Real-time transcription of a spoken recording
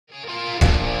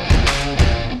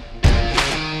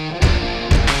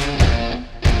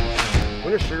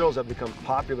cereals have become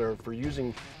popular for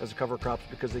using as cover crops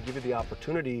because they give you the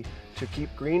opportunity to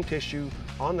keep green tissue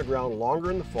on the ground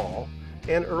longer in the fall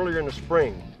and earlier in the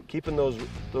spring, keeping those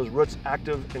roots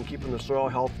active and keeping the soil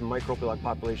health and microbial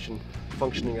population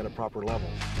functioning at a proper level.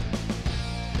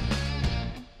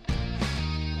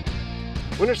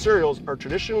 Winter cereals are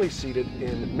traditionally seeded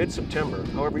in mid-September.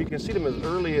 However, you can seed them as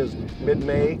early as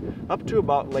mid-May up to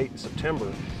about late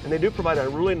September. And they do provide a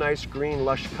really nice green,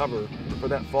 lush cover for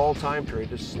that fall time period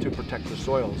just to protect the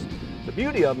soils. The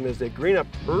beauty of them is they green up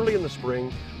early in the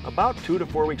spring, about 2 to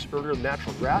 4 weeks earlier than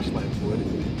natural grasslands would,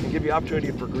 and give you opportunity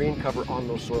for green cover on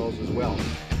those soils as well.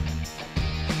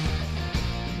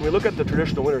 When we look at the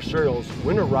traditional winter cereals,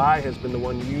 winter rye has been the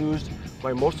one used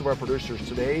by most of our producers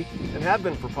today and have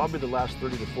been for probably the last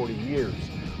 30 to 40 years.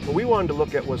 What we wanted to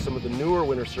look at was some of the newer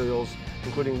winter cereals,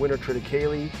 including winter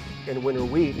triticale and winter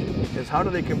wheat, is how do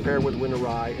they compare with winter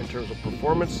rye in terms of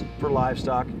performance for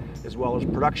livestock, as well as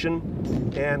production,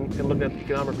 and looking at the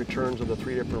economic returns of the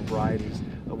 3 different varieties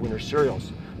of winter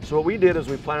cereals. So what we did is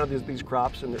we planted these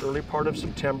crops in the early part of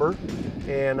September,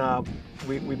 and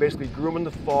we basically grew them in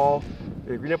the fall.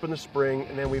 They green up in the spring,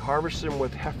 and then we harvested them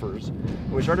with heifers.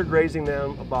 And we started grazing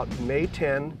them about May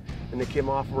 10, and they came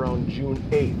off around June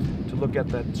 8th to look at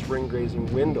that spring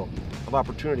grazing window of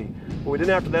opportunity. What we did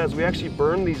after that is we actually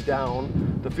burned these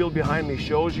down. The field behind me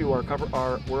shows you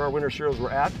where our winter cereals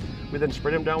were at. We then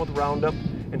sprayed them down with Roundup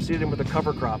and seeded them with a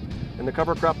cover crop. And the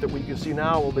cover crop that we can see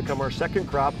now will become our second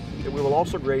crop that we will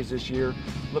also graze this year,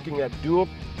 looking at dual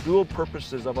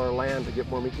purposes of our land to get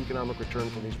more economic return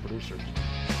from these producers.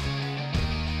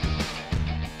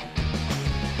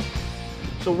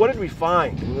 So what did we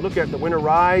find? When we look at the winter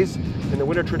rye and the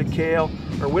winter triticale,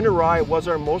 our winter rye was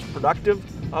our most productive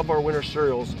of our winter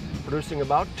cereals, producing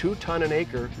about 2 tons an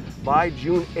acre by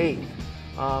June 8th.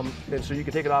 And so you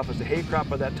can take it off as a hay crop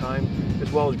by that time,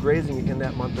 as well as grazing in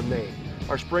that month of May.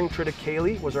 Our spring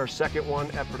triticale was our second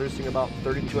one at producing about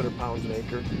 3,200 pounds an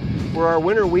acre. Where our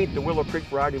winter wheat, the Willow Creek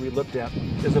variety we looked at,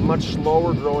 is a much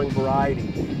slower growing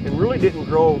variety and really didn't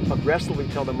grow aggressively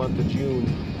till the month of June.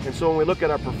 And so when we look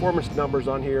at our performance numbers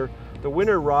on here, the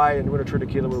winter rye and winter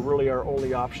triticale were really our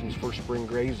only options for spring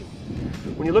grazing.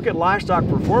 When you look at livestock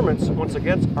performance, once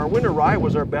again, our winter rye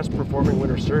was our best performing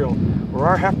winter cereal, where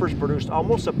our heifers produced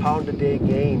almost a pound a day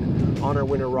gain on our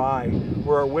winter rye,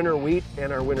 where our winter wheat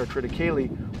and our winter triticale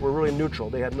were really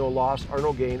neutral. They had no loss or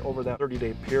no gain over that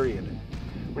 30-day period.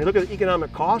 When you look at the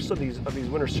economic costs of these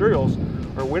winter cereals,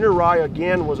 our winter rye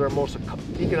again was our most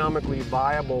economically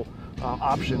viable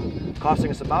option, costing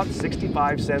us about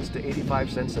 65 cents to 85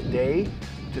 cents a day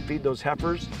to feed those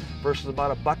heifers versus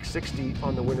about $1.60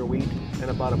 on the winter wheat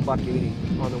and about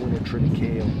 $1.80 on the winter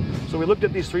triticale. So we looked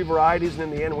at these 3 varieties, and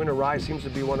in the end, winter rye seems to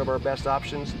be one of our best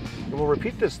options. And we'll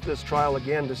repeat this trial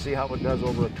again to see how it does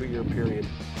over a 2-year period.